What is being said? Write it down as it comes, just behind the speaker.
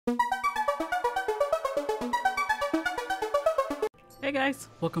Hey guys,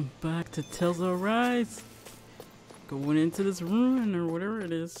 welcome back to Tales of Arise. Going into this ruin or whatever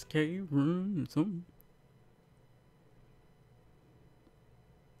it is, cave ruin or something.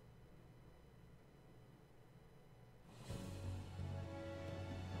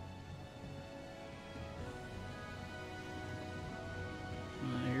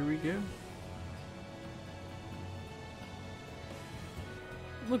 Here we go.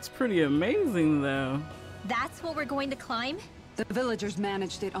 Looks pretty amazing though. That's what we're going to climb? The villagers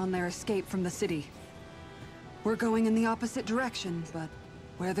managed it on their escape from the city. We're going in the opposite direction, but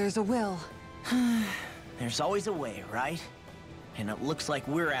where there's a will... There's always a way, right? And it looks like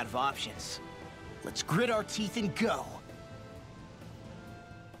we're out of options. Let's grit our teeth and go.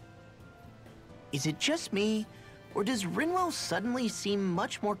 Is it just me, or does Rinwell suddenly seem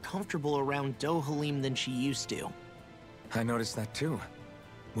much more comfortable around Dohalim than she used to? I noticed that too.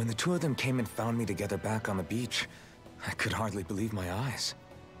 When the two of them came and found me together back on the beach, I could hardly believe my eyes.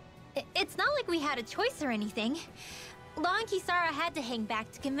 It's not like we had a choice or anything. Law and Kisara had to hang back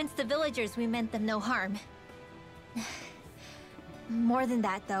to convince the villagers we meant them no harm. More than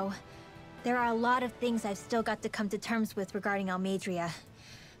that, though, there are a lot of things I've still got to come to terms with regarding Almeidrea.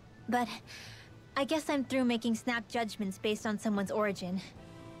 But I guess I'm through making snap judgments based on someone's origin.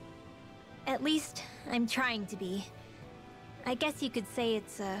 At least, I'm trying to be. I guess you could say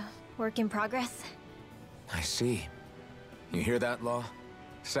it's a work in progress. I see. You hear that, Law?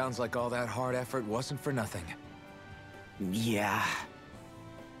 Sounds like all that hard effort wasn't for nothing. Yeah.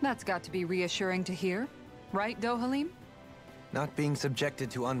 That's got to be reassuring to hear, right, Dohalim? Not being subjected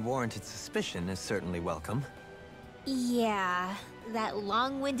to unwarranted suspicion is certainly welcome. Yeah, that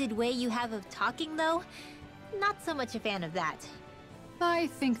long-winded way you have of talking, though, not so much a fan of that. I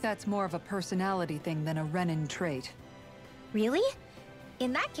think that's more of a personality thing than a Renan trait. Really?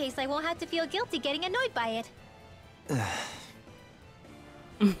 In that case, I won't have to feel guilty getting annoyed by it.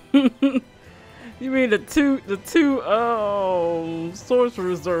 You mean the two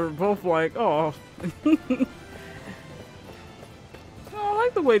sorcerers are both like, oh. I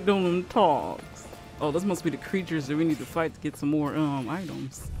like the way Doom talks. Oh, this must be the creatures that we need to fight to get some more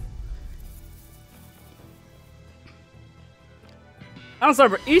items. I'm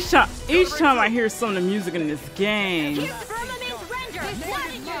sorry, but each time I hear some of the music in this game,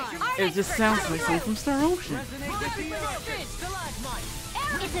 it just sounds like something from Star Ocean.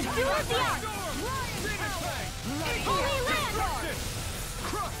 It's a duel of the arts! Holy land!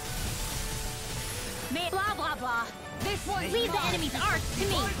 Blah blah blah. This one, leave the enemy's arts to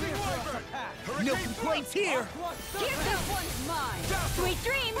me. No complaints here. Here's this one's mine. Sweet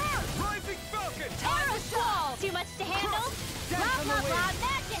dreams. Arrow squall. Too much to handle. Blah blah blah.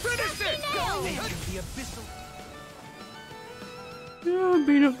 Magic. Dusty nails. Yeah,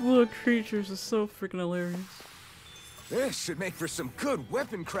 beating up little creatures is so freaking hilarious. This should make for some good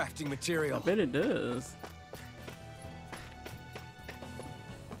weapon crafting material. I bet it does.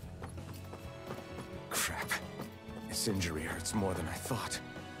 Crap. This injury hurts more than I thought.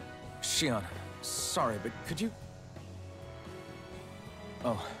 Shionne, sorry, but could you...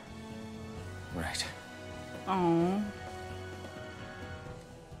 Oh. Right. Oh.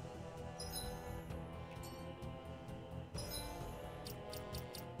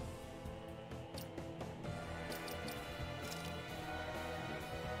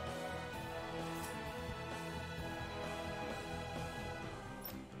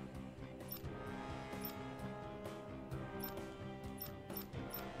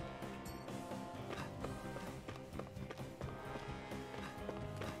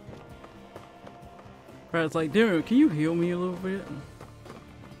 Brad's like, Darren, can you heal me a little bit?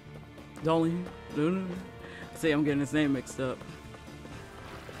 Dolly? See, I'm getting his name mixed up.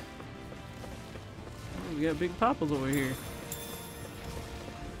 Oh, we got Big Papa's over here.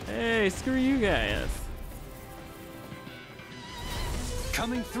 Hey, screw you guys.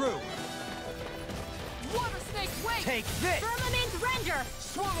 Coming through. Water snake wait. Take this. Firmament render.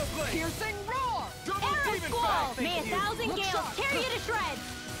 Swallow blade. Piercing roar. Arrow squall. May 1,000 gales tear you to shreds.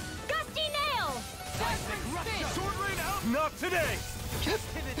 Gusty nail. Sword rain out. Not today. Just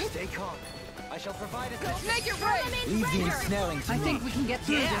stay calm. I shall provide assistance. Make it right. Leave the ensnaring to I me. think we can get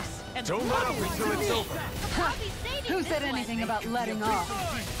through this. Don't let up until it's over. Who said anything about letting off?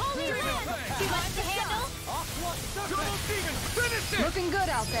 Holy land. Too much to handle. Double demon. Finish it. Looking good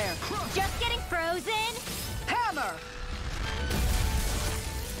out there. Just getting frozen. Hammer!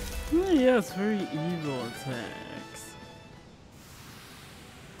 Yes, very evil attacks.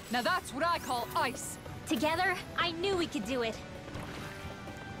 Now that's what I call ice. Together, I knew we could do it.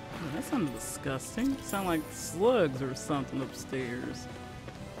 Oh, that sounded disgusting. Sound like slugs or something upstairs.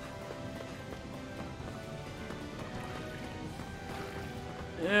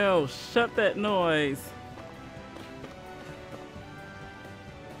 Ew, shut that noise.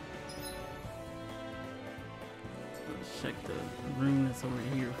 Let's check the room that's over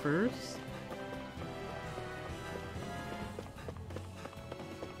here first.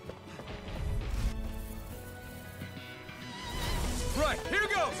 Right, here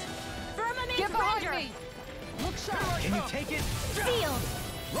goes! Firmament Get behind Ranger! me! Look sharp! Can you take it? Sealed!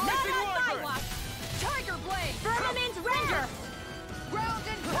 Not Rising on my Wyvern! watch! Tiger Blade! Firmament Ranger! Ground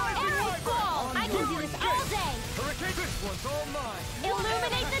and Arrow Fall! I can do this all day! Hurricane, this one's all mine!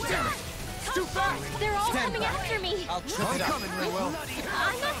 Illuminate the dark! Too fast! They're all Stand coming back. after me! I'll trip it up. Coming, Rinwell.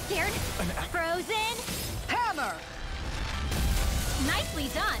 I'm not scared! Frozen! Hammer! Nicely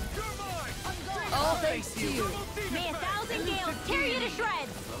done! All thanks to you. May 1,000 gales tear you to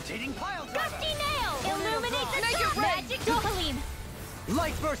shreds! Rotating pile Gusty Nail! Illuminate the Make it dark! rain. Magic Dohalim!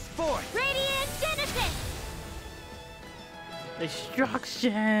 Light burst forth! Radiant Genesis!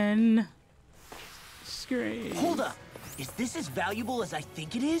 Destruction! Scream. Hold up. Is this as valuable as I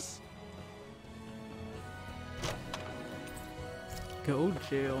think it is? Gold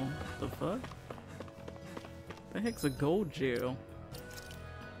jail. The fuck? The heck's a gold jail?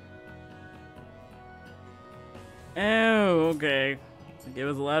 Oh, okay. Give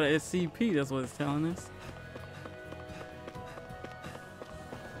us a lot of SCP, that's what it's telling us.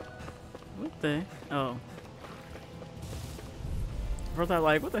 What the? Oh. First I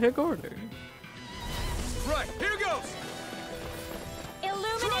like, what the heck are they? Right, here goes!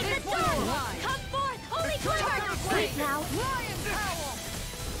 Illuminate the dark! Come forth, holy glimmer! Sleep now! Lion Howl!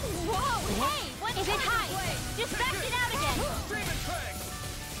 Whoa, hey! What is it high? Just back it out again! Streaming Crag!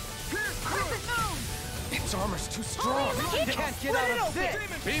 Pierce Crescent Moon! Its armor's too strong. Holy You can't get out of this!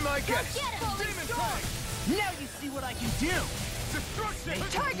 Be my guest! Get him! Streaming Crag! Now you see what I can do! Destruction!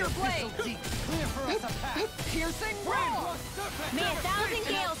 Tiger Blade! Clear for us a path! Piercing Roar! May 1,000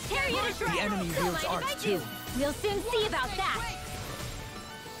 gales tear you to shreds! The enemy Don't wields mind if arcs I do. too. We'll soon see about that!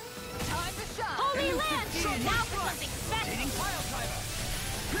 Time to shine! Holy Lance! Now for something special! Pile Timer!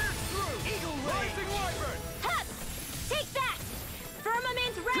 Pierce through! Eagle Rising Wyvern! Hup! Take that!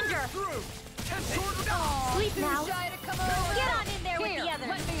 Firmament Ranger! Through! Sword Sleep now! Too shy to come over. Get on in there with Here, the others!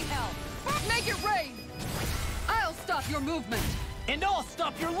 let me help! Make it rain! I'll stop your movement! And I'll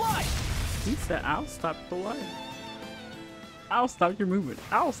stop your life! He said, I'll stop the life. I'll stop your movement.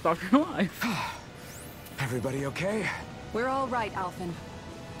 I'll stop your life. Everybody okay? We're all right, Alphen.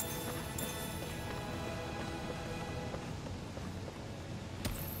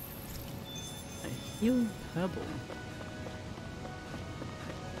 A healing pebble.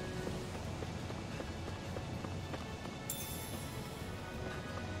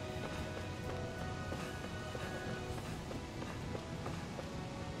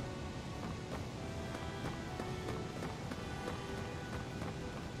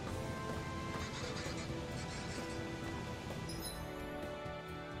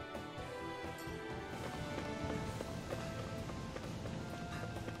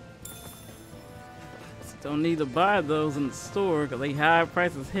 Don't need to buy those in the store because they high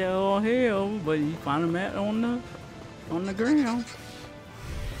prices hell but you find them at on the ground.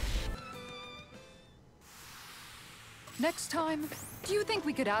 Next time, do you think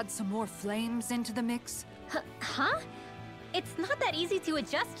we could add some more flames into the mix? Huh? It's not that easy to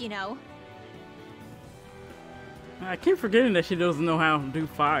adjust, you know. I keep forgetting that she doesn't know how to do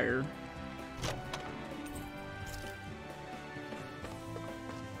fire.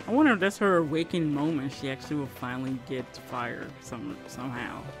 I wonder if that's her awakening moment. She actually will finally get fire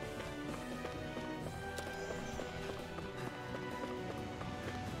somehow.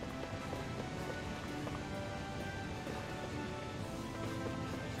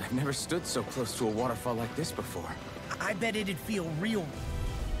 I've never stood so close to a waterfall like this before. I bet it'd feel real.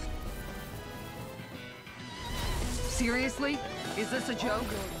 Seriously? Is this a joke?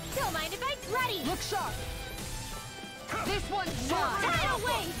 Don't mind if I'm ready! Look sharp! This one's mine! Tidal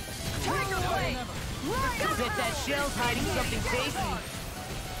Wave! Tiger Blade! Bet that shell's hiding something tasty.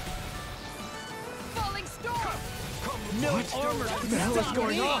 Falling storm! No armor! What the hell is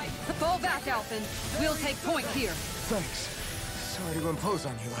going on? Fall back, Alphen. We'll take point here. Thanks. Sorry to impose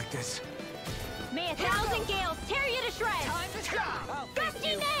on you like this. May 1,000 gales tear you to shreds! Time to shine!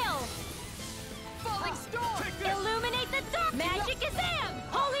 Gusty Nail! Falling storm! Illuminate the dark! Magic Azam!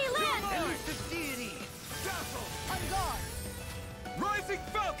 Holy Lance! Use the deity! Dazzle! On guard! Rising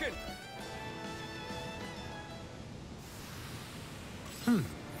Falcon!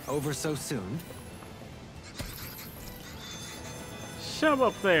 Over so soon? Shove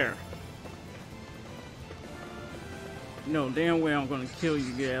up there. No, damn well I'm gonna kill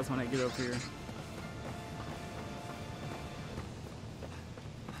you guys when I get up here.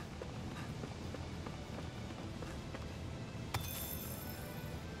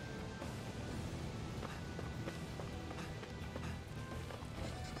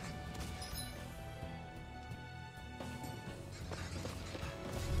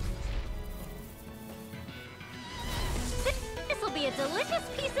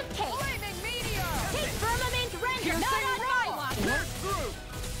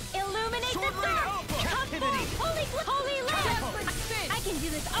 Illuminate the dark! Captivity! Holy land! I can do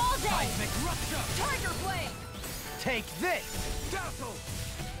this all day! Seismic rupture! Tiger blade! Take this! Dazzle!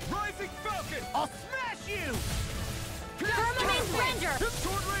 Rising Falcon! I'll smash you! Firmament render!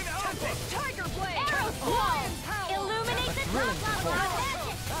 Sword Rain Alpha! Tiger blade! Arrow wall! Illuminate the dark!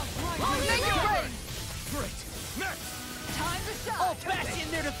 Magic! Make it rain! Great! Next! Time to shine! I'll bash in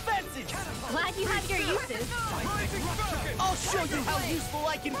their defenses! Glad you have your uses! Rising Falcon! I'll show you how useful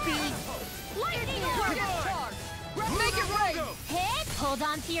I can be! Lightning Come orb! on! Make it rain! Hit! Hold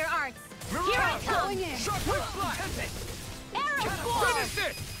on to your arts! Here I come! Shockwave Blast! Arrow form! Finish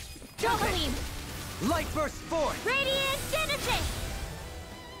it! Dohalim! Light Burst Force! Radiant Genesis!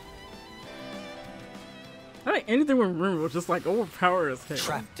 I think anything with Rena will just like overpower his head.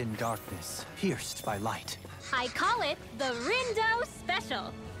 Trapped in darkness, pierced by light. I call it the Rindo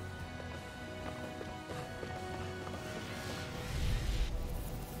Special.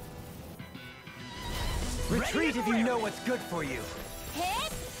 Retreat if you know what's good for you.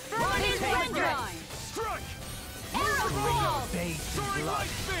 Hit! Firmament render! Strike! Arrow wall! Bathed in blood,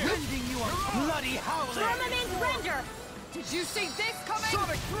 rending you a bloody howler! Firmament render! Did you see this coming?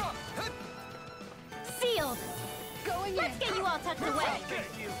 Sonic thrust! Sealed! Let's get you all tucked away!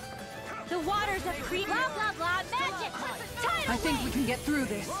 The waters of Creek, blah blah blah, magic! Tidal I think we wave! can get through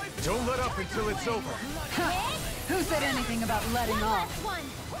this. Don't let up until it's over. Hit! Who said anything about letting One off? last one!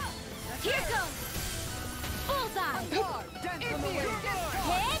 Here goes! Bullseye!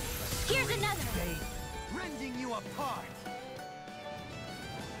 Hit! Here's another! Rending you apart!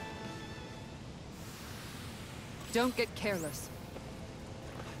 Don't get careless.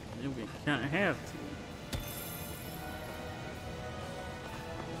 Yeah, we kind of have to.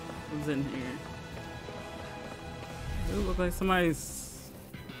 What's in here? It look like somebody's.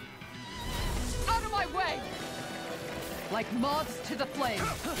 Out of my way! Like moths to the flame.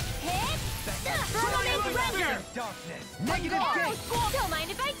 Hit! Firmament render! Darkness! Negative don't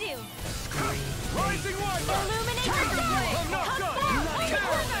mind if I do! Rising Wiper! Illuminate the dark! I'm not Come done!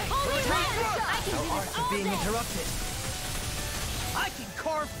 forth! Holy land! I can do Arts this are all being day! interrupted. I can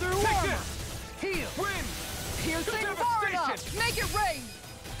carve through armor! Heal! Win! Piercing far enough! Make it rain!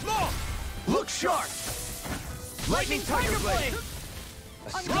 Long! Look sharp! Lightning Tiger Blade! A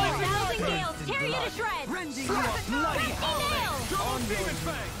Thousand gales, tear you to shreds! rending you a bloody nail! On Demon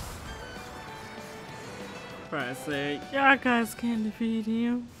Fang! Probably say, y'all guys can't defeat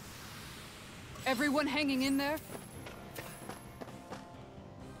him. Everyone hanging in there?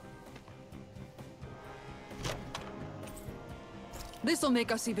 This'll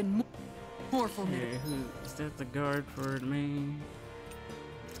make us even more formidable. Yeah, who is that? The guard for the main?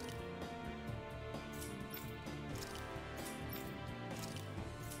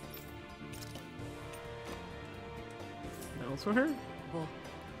 That was for her?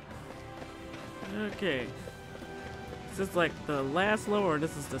 Okay. Is this like the last level, or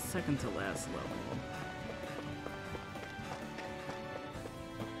this is the second to last level?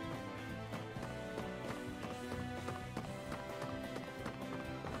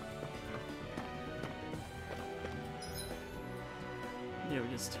 Yeah, we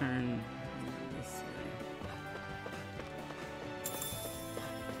just turn this way.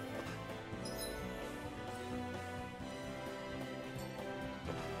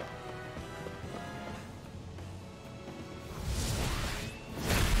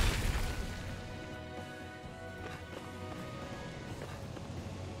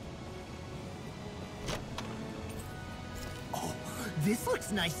 This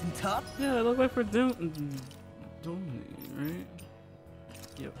looks nice and tough. Yeah, it looked like for doing right?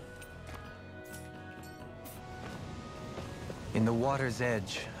 Yep. In the water's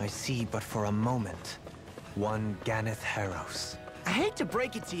edge, I see but for a moment one Ganeth Harrows. I hate to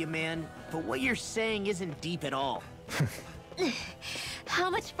break it to you, man, but what you're saying isn't deep at all. How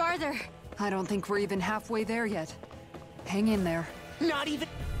much farther? I don't think we're even halfway there yet. Hang in there. Not even...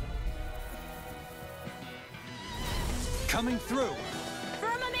 Coming through!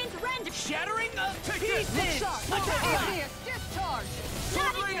 Firmament render! Shattering the Take this! pieces! Atheist, discharge!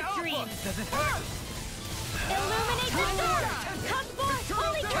 Not in your dreams! Does it hurt? Illuminate the dark! Come forth,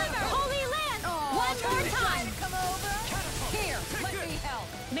 holy trigger, holy land! One more time! Come over! Here, let me help!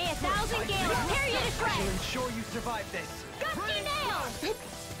 May 1,000 gales tear you to I'll shreds! ensure you survive this! Gusty nail!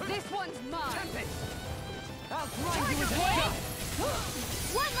 This one's mine! I'll grind you with Hit! hate!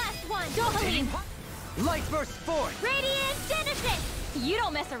 One last one! Dohalim! Light Burst Force! Radiant Genesis! You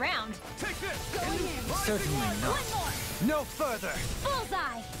don't mess around! Take this! Certainly not. One more! No further!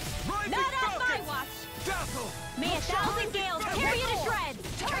 Bullseye! Rising Not on my Falcon! watch! May 1,000 gales tear you to shreds!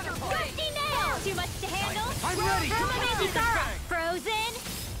 50 nails! Too much to handle? I'm ready! Firmament Zara! Frozen!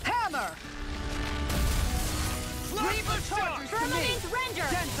 Hammer! Leave a charge! Firmament Render!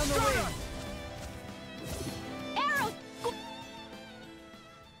 Dent on the wing! Arrows!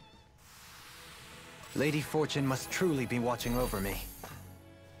 Lady Fortune must truly be watching over me.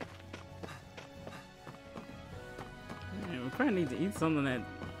 Yeah, we probably need to eat something that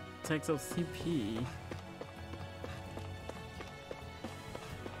takes up CP.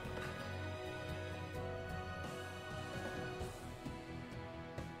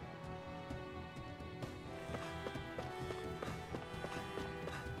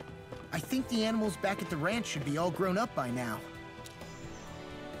 I think the animals back at the ranch should be all grown up by now.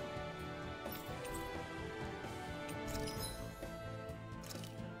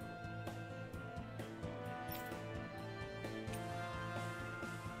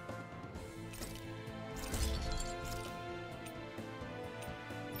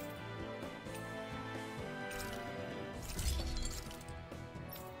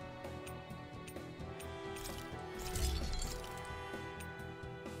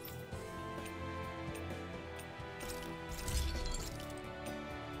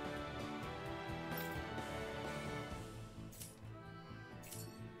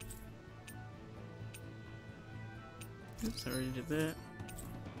 Oops, I already did that.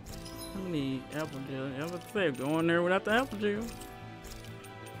 How many apple gel? I was about to say, go in there without the apple gel.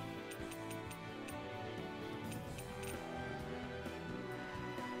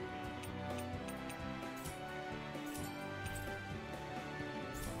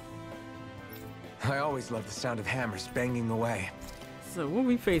 I always love the sound of hammers banging away. So what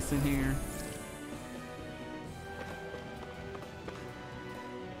we facing here?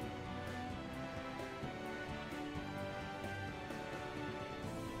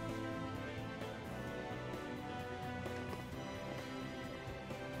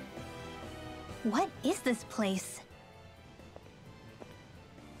 What is this place?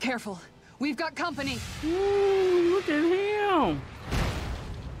 Careful. We've got company. Ooh, look at him!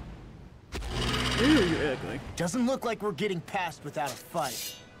 Ew, you ugly. Doesn't look like we're getting past without a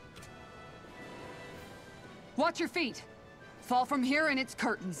fight. Watch your feet. Fall from here and it's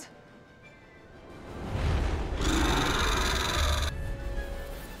curtains.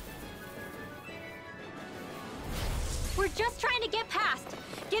 We're just trying to get past.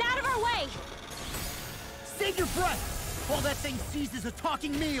 Get out of our way! Save your breath while that thing seizes a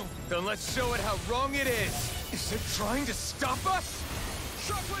talking meal. Then let's show it how wrong it is. Is it trying to stop us?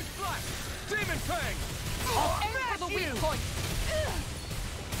 Shockwave Flash! Demon Fang! Aim for the weak point!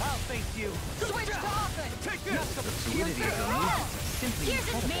 I'll face you. Switch to offense! Take this! Here's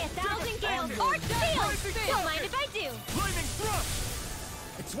a May 1,000 gales or shield! Don't mind if I do! Flaming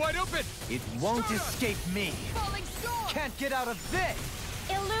Thrust! It's wide open! It won't escape me. Falling storm! Can't get out of this!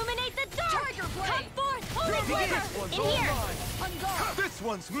 Illuminate the dark! Tiger Blade! Come forth! Holy Glitter! one's In all here! mine. On guard! This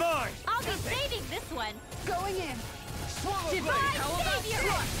one's mine! I'll be saving this one! Going in! Swallow Divine Blade! How about Savior!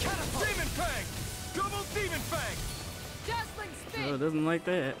 Thrust? Catapult! Demon Fang! Double Demon Fang! Dazzling Oh, spin! it doesn't like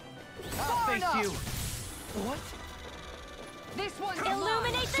that. I'll face enough. you! What? This one's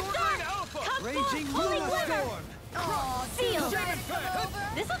Illuminate the Sword dark! Rain Alpha! Come Raging forth! Holy Luna Glitter! Storm! Aw, Sealed! Demon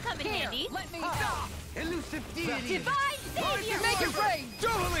Fang! This'll come in handy! Let me down! Elusive deity! Divine Savior! Make it rain!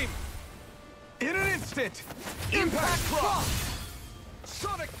 Doubling! In an instant! Impact Cross!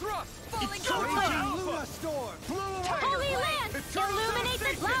 Sonic Thrust! Falling Raging Luna Storm! Blew away! Holy Lance! Eternal Illuminate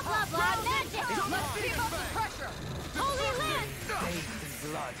the Devastation! blah blah blah magic! Keep up the pressure! Holy Lance! Bathed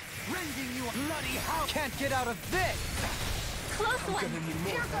in blood, rending you bloody house! Can't get out of this! Close one!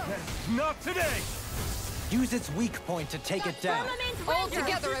 Here goes! Not today! Use its weak point to take it down. Firmament All Render!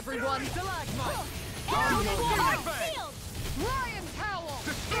 together, everyone! Arrows Demon and Fang! shield! Ryan's Howl!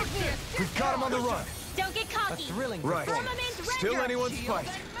 Destruction! We've got him on the run. Don't get A cocky! thrilling Right. performance. Firmament Still Render! anyone's fight.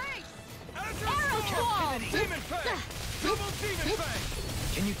 Arrow Ball! Demon Fang! Double Demon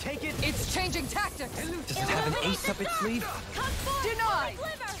Fang! Can you take it? It's changing tactics! Does it have an ace up its sleeve? Come forth! Denied.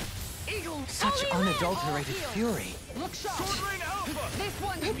 Holy Glimmer! Eagle! Such Holy Land! unadulterated All fury. Look sharp! Sword Rain Alpha! This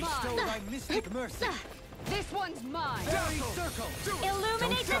one's Bestow mine! thy mystic mercy. This one's mine! Fairy circle.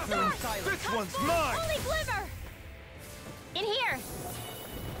 Illuminate the suffer in dark! silence. This Come one's forth, mine! Holy Glimmer! In here!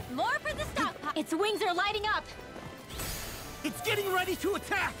 More for the stockpile! Its wings are lighting up! It's getting ready to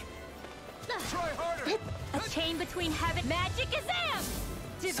attack! Try harder! A chain between heaven... Magic Azam!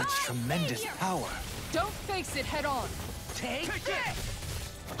 Such Divine tremendous Savior! power. Don't face it head on! Take this!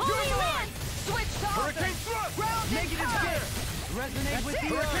 Holy You're Land! Switch to Hurricane offense! Thrust! Round Negative and power! hit. Resonate with the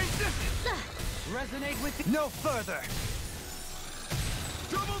Hurricane earth. Distance! Resonate with the... No further.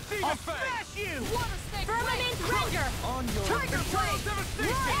 Double thief I'll effect! smash you! Firmament Render! On your Trigger Blade!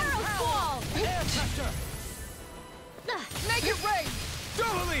 Arrow Squall! Air pressure! Naked Rain!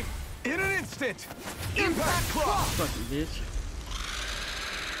 Dohalim! In an instant! Impact Claw! Fucking bitch.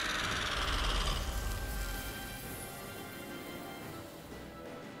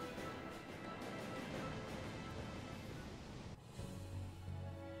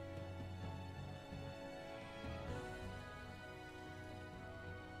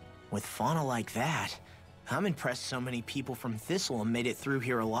 With fauna like that, I'm impressed so many people from Thistle made it through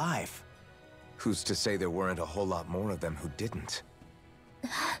here alive. Who's to say there weren't a whole lot more of them who didn't?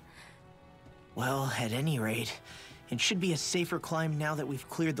 Well, at any rate, it should be a safer climb now that we've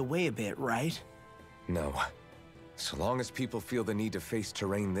cleared the way a bit, right? No. So long as people feel the need to face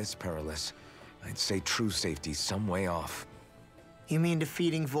terrain this perilous, I'd say true safety's some way off. You mean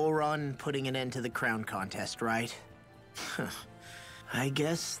defeating Volron and putting an end to the crown contest, right? I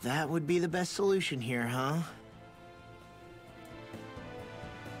guess that would be the best solution here, huh?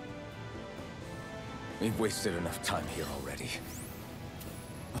 We've wasted enough time here already.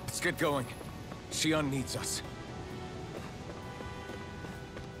 Let's get going. Shionne needs us.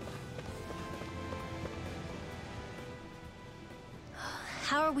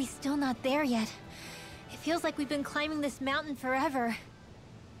 How are we still not there yet? It feels like we've been climbing this mountain forever.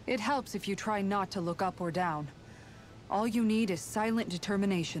 It helps if you try not to look up or down. All you need is silent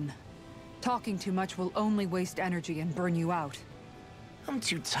determination. Talking too much will only waste energy and burn you out. I'm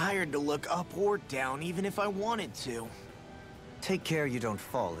too tired to look up or down, even if I wanted to. Take care you don't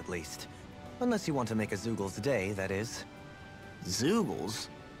fall, at least. Unless you want to make a Zoogel's day, that is. Zoogles?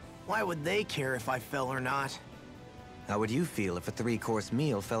 Why would they care if I fell or not? How would you feel if a 3-course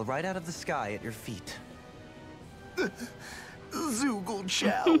meal fell right out of the sky at your feet? Zoogle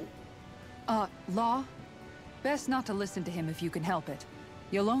chow. Law? Best not to listen to him if you can help it.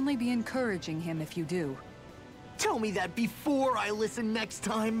 You'll only be encouraging him if you do. Tell me that before I listen next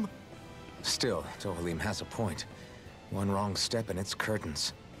time. Still, Dohalim has a point. One wrong step and it's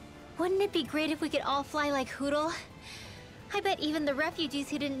curtains. Wouldn't it be great if we could all fly like Hootle? I bet even the refugees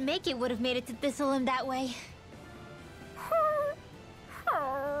who didn't make it would have made it to Thistleum that way.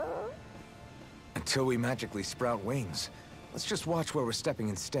 Until we magically sprout wings, let's just watch where we're stepping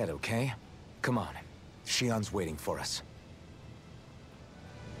instead, okay? Come on. Shionne's waiting for us.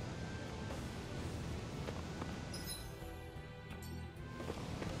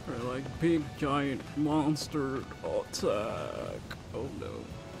 Or like big giant monster attack. Oh no.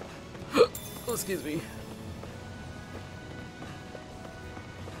 Oh, excuse me.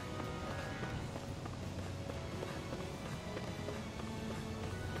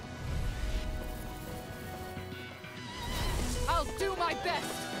 I'll do my best!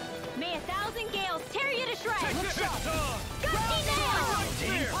 May 1,000 gales tear you to shreds! Look shot! Gusty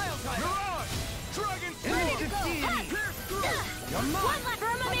nail! Mirage! Dragon Ready to Sword! see it! One left!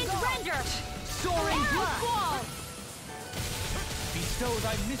 Firmament Render! Soaring Arrow blast! Squall! Bestow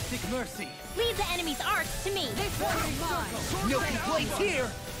thy mystic mercy! Leave the enemy's arch to me! No complaints here!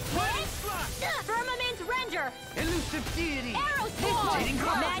 Firmament Render! Elusive deity! Arrow Squall! Imitating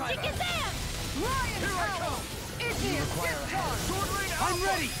Magic Gazam! Here I come! I'm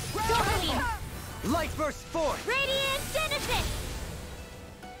ready! Dohalim! Light burst forth! Radiant Genesis!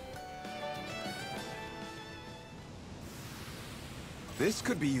 This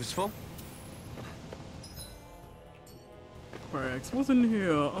could be useful. Alright, what's in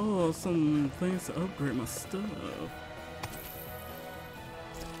here? Oh, some things to upgrade my stuff.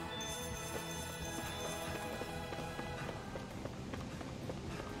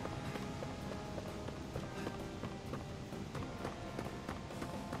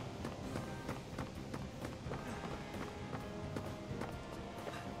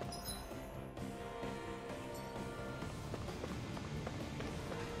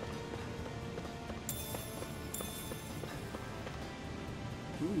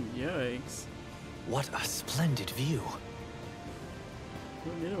 Ooh, yikes. What a splendid view.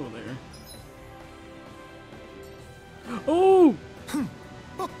 What is over there? Oh!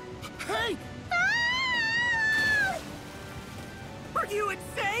 Hey! Are you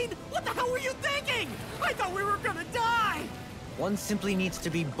insane? What the hell were you thinking? I thought we were gonna die! One simply needs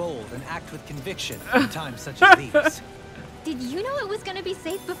to be bold and act with conviction in times such as these. Did you know it was gonna be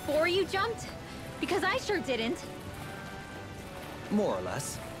safe before you jumped? Because I sure didn't. More or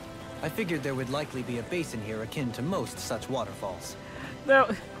less. I figured there would likely be a basin here akin to most such waterfalls. No.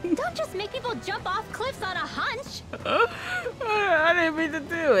 Don't just make people jump off cliffs on a hunch! I didn't mean to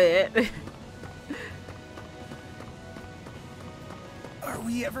do it. Are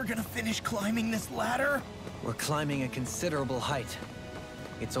we ever gonna finish climbing this ladder? We're climbing a considerable height.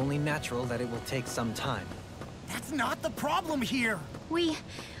 It's only natural that it will take some time. That's not the problem here! We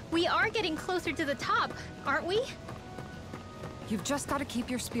are getting closer to the top, aren't we? You've just got to keep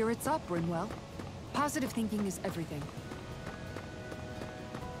your spirits up, Rinwell. Positive thinking is everything.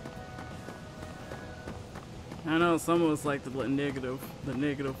 I know some of us like the negative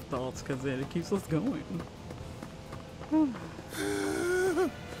thoughts because then it keeps us going.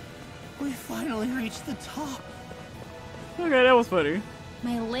 We finally reached the top. Okay, that was funny.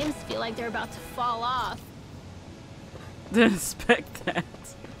 My limbs feel like they're about to fall off. Didn't expect that.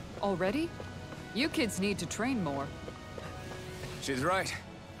 Already? You kids need to train more. She's right.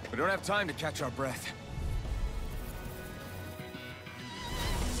 We don't have time to catch our breath.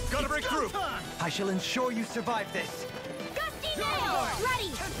 Gotta break through! I shall ensure you survive this. Gusty Nail!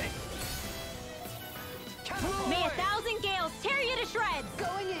 Ready! May 1,000 gales tear you to shreds!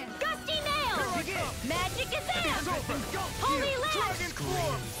 Going in! Gusty Nail! Magic is in! Holy Lance!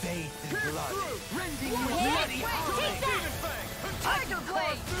 Faith and blood. Take that! Tiger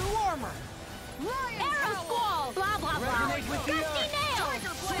Blade! Through armor! Arrow Squall! Blah blah blah! Gusty Nail!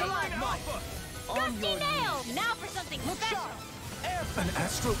 Gusty Nail! Now for something special! An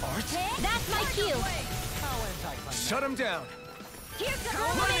astral art? That's my cue! Shut him down! Here's the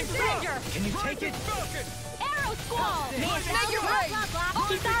Roman Surrender! Can you take it? Arrow Squall! Make your way! Blah blah blah!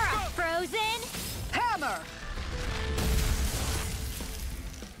 Kisara! Frozen! Hammer!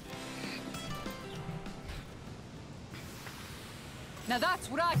 Now that's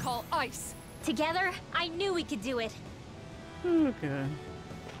what I call ice. Together, I knew we could do it. Okay.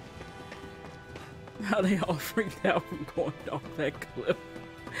 How they all freaked out from going off that cliff.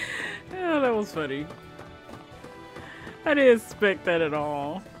 Yeah, that was funny. I didn't expect that at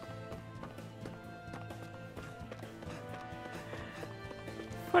all.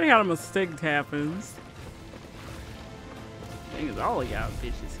 Funny how the mistake happens. Dang, it's all of y'all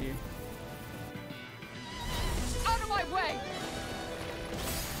bitches here. Out of my way!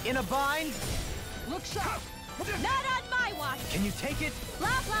 In a bind? Look sharp! Not on my watch! Can you take it?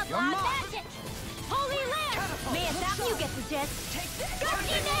 Blah blah blah! Magic! Holy Land! May it stop you get the gist!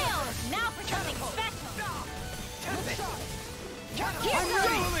 Gusty Nail! Now for something special!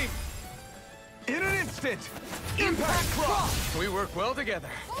 Dueling! In an instant! Impact cross! We work well together.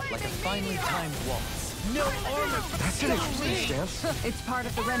 Like a finely timed waltz. No armor! That's an interesting stance. It's part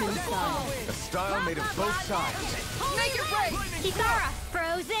of the Rena style. A style made of both sides. Make it break! Kisara!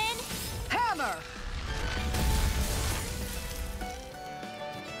 Frozen! Hammer!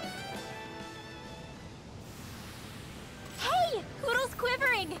 Hey! Poodle's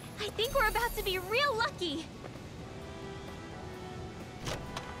quivering! I think we're about to be real lucky!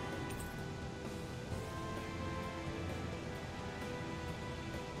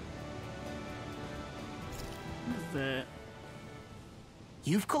 What is that?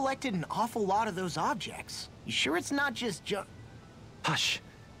 You've collected an awful lot of those objects. You sure it's not just Hush.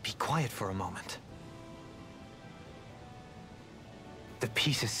 Be quiet for a moment. The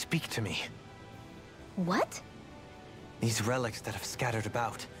pieces speak to me. What? These relics that have scattered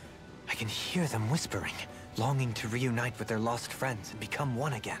about. I can hear them whispering, longing to reunite with their lost friends and become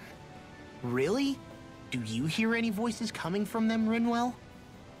one again. Really? Do you hear any voices coming from them, Rinwell?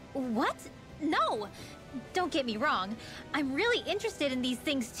 What? No! Don't get me wrong. I'm really interested in these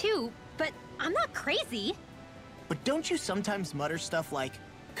things too, but I'm not crazy. But don't you sometimes mutter stuff like,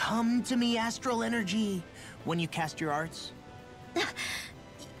 "Come to me, astral energy," when you cast your arts?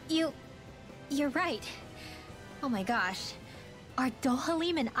 You're right. Oh my gosh. Are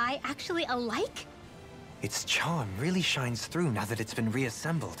Dohalim and I actually alike? Its charm really shines through now that it's been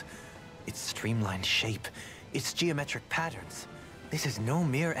reassembled. Its streamlined shape, its geometric patterns. This is no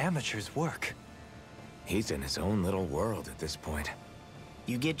mere amateur's work. He's in his own little world at this point.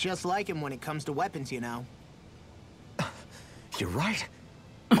 You get just like him when it comes to weapons, you know. You're right.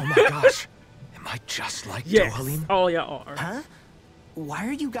 Oh my gosh. Am I just like Yes, Dohalim? all y'all are. Huh? Why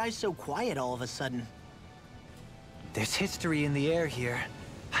are you guys so quiet all of a sudden? There's history in the air here.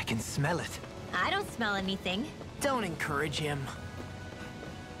 I can smell it. I don't smell anything. Don't encourage him.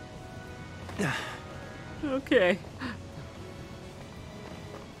 Okay.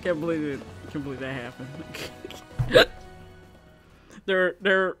 Can't believe it. Can't believe that happened.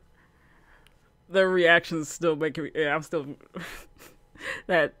 their reactions still making me. Yeah, I'm still.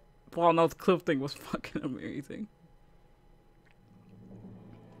 That falling off the cliff thing was fucking amazing.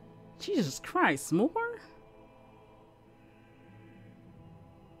 Jesus Christ, more?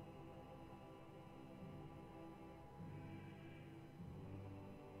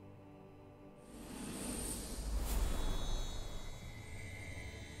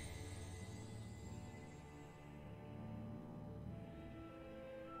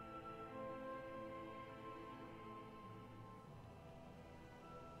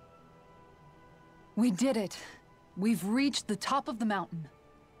 We did it. We've reached the top of the mountain.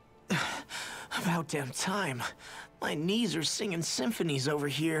 About damn time. My knees are singing symphonies over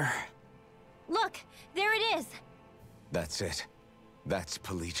here. Look, there it is. That's it. That's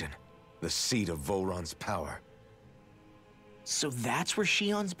Pillaging, the seat of Volron's power. So that's where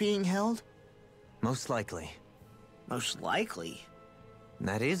Shionne's being held? Most likely. Most likely?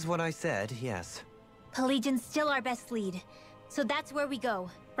 That is what I said, yes. Pillaging's still our best lead. So that's where we go,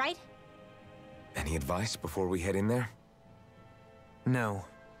 right? Any advice before we head in there? No.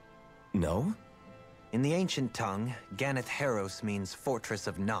 No? In the ancient tongue, Ganeth Heros means Fortress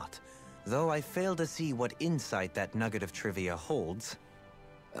of Naught, though I fail to see what insight that nugget of trivia holds.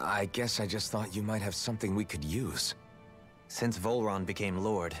 I guess I just thought you might have something we could use. Since Volron became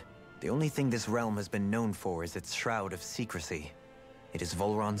Lord, the only thing this realm has been known for is its shroud of secrecy. It is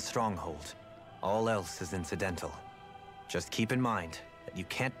Volron's stronghold. All else is incidental. Just keep in mind that you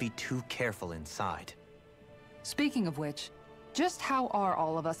can't be too careful inside. Speaking of which, just how are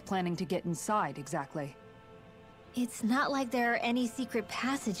all of us planning to get inside exactly? It's not like there are any secret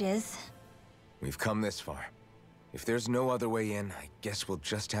passages. We've come this far. If there's no other way in, I guess we'll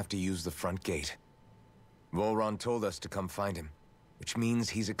just have to use the front gate. Volron told us to come find him, which means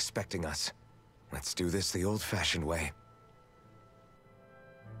he's expecting us. Let's do this the old-fashioned way.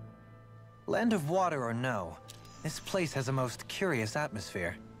 Land of water or no, this place has a most curious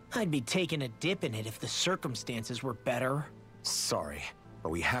atmosphere. I'd be taking a dip in it if the circumstances were better. Sorry, but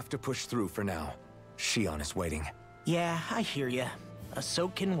we have to push through for now. Shionne is waiting. Yeah, I hear ya. A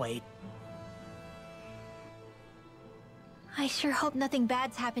soak can wait. I sure hope nothing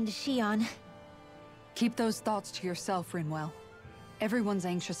bad's happened to Shionne. Keep those thoughts to yourself, Rinwell. Everyone's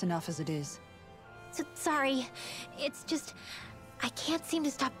anxious enough as it is. Sorry. It's just... I can't seem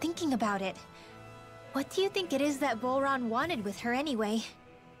to stop thinking about it. What do you think it is that Volron wanted with her anyway?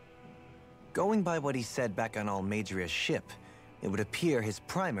 Going by what he said back on Almeidria's ship, it would appear his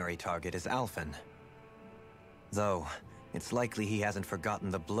primary target is Alphen. Though, it's likely he hasn't forgotten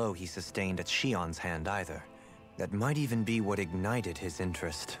the blow he sustained at Shionne's hand either. That might even be what ignited his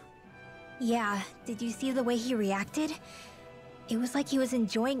interest. Yeah, did you see the way he reacted? It was like he was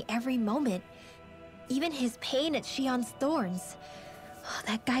enjoying every moment. Even his pain at Shionne's thorns. Oh,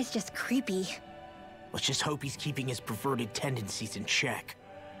 that guy's just creepy. Let's just hope he's keeping his perverted tendencies in check.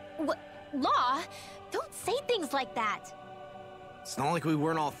 What? Law? Don't say things like that! It's not like we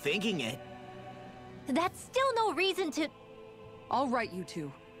weren't all thinking it. That's still no reason to... All right, you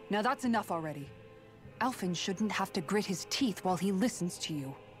two. Now that's enough already. Alphen shouldn't have to grit his teeth while he listens to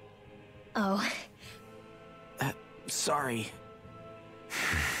you. Oh. Sorry.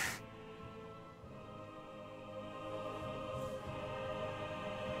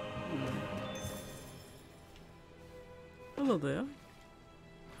 Hello there.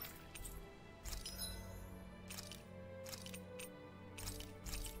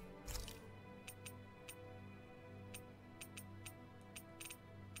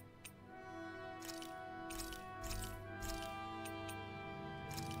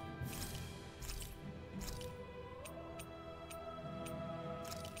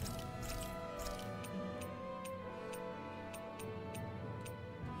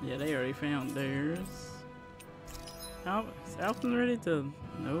 Yeah, they already found theirs. Is Alphen ready to...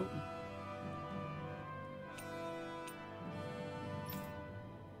 Nope.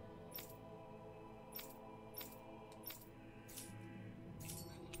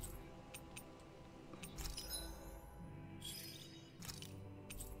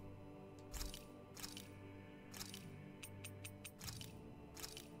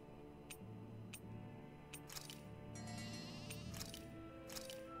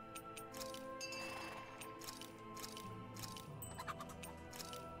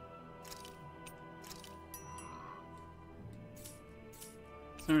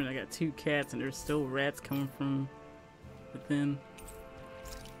 I got 2 cats and there's still rats coming from within.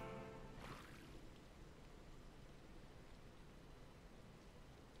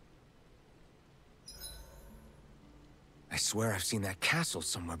 I swear I've seen that castle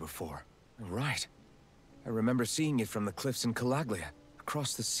somewhere before. Right. I remember seeing it from the cliffs in Calaglia,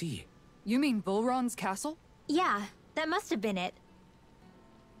 across the sea. You mean Volron's castle? Yeah, that must have been it.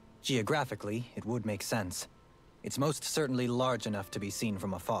 Geographically, it would make sense. It's most certainly large enough to be seen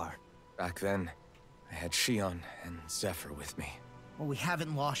from afar. Back then, I had Shionne and Zephyr with me. Well, we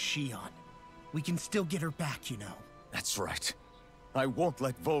haven't lost Shionne. We can still get her back, you know. That's right. I won't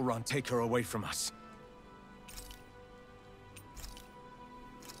let Volron take her away from us.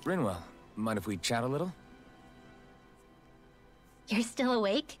 Rinwell, mind if we chat a little? You're still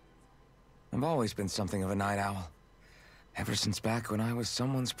awake? I've always been something of a night owl. Ever since back when I was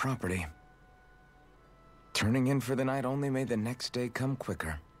someone's property. turning in for the night only made the next day come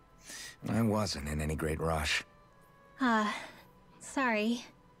quicker. I wasn't in any great rush. Sorry.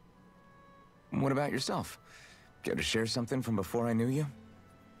 What about yourself? Care to share something from before I knew you?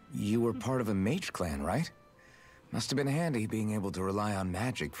 You were part of a mage clan, right? Must have been handy being able to rely on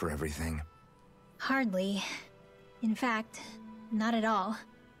magic for everything. Hardly. In fact, not at all.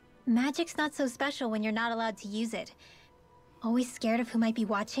 Magic's not so special when you're not allowed to use it. Always scared of who might be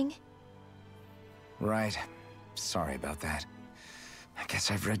watching? Right. Sorry about that. I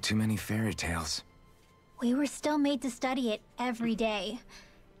guess I've read too many fairy tales. We were still made to study it every day.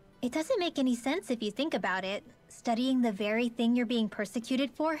 It doesn't make any sense if you think about it, studying the very thing you're being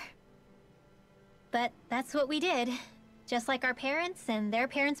persecuted for. But that's what we did, just like our parents and their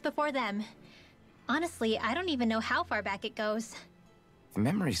parents before them. Honestly, I don't even know how far back it goes. If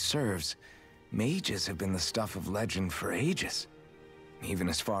memory serves, mages have been the stuff of legend for ages. Even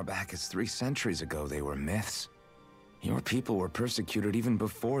as far back as 3 centuries ago, they were myths. Your people were persecuted even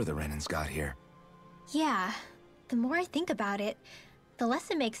before the Renans got here. Yeah, the more I think about it, the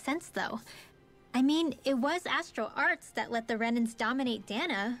less it makes sense though. I mean, it was Astral Arts that let the Renans dominate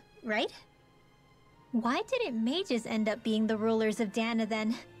Dahna, right? Why didn't mages end up being the rulers of Dahna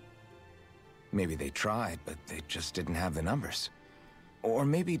then? Maybe they tried, but they just didn't have the numbers. Or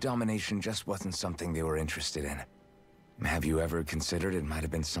maybe domination just wasn't something they were interested in. Have you ever considered it might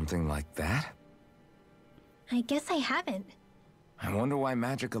have been something like that? I guess I haven't. I wonder why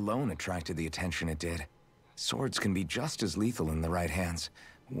magic alone attracted the attention it did. Swords can be just as lethal in the right hands.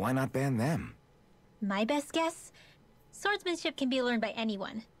 Why not ban them? My best guess? Swordsmanship can be learned by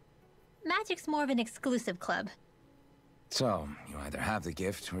anyone. Magic's more of an exclusive club. So, you either have the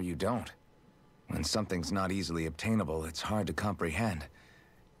gift or you don't. When something's not easily obtainable, it's hard to comprehend.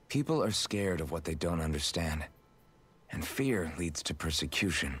 People are scared of what they don't understand. And fear leads to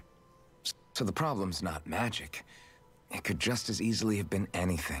persecution. So the problem's not magic. It could just as easily have been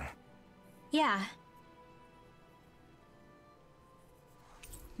anything. Yeah.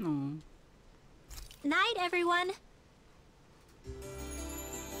 No. Night, everyone!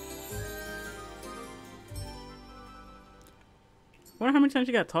 Wonder how many times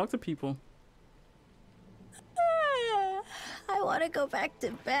you gotta talk to people. I want to go back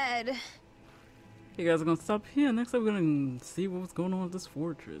to bed. You guys are gonna stop here. Next up, we're gonna see what's going on with this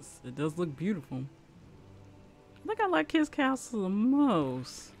fortress. It does look beautiful. I think I like his castle the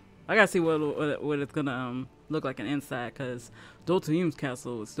most. I gotta see what it's gonna look like on inside, because Dotayum's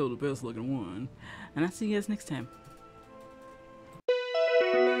castle is still the best looking one. And I'll see you guys next time.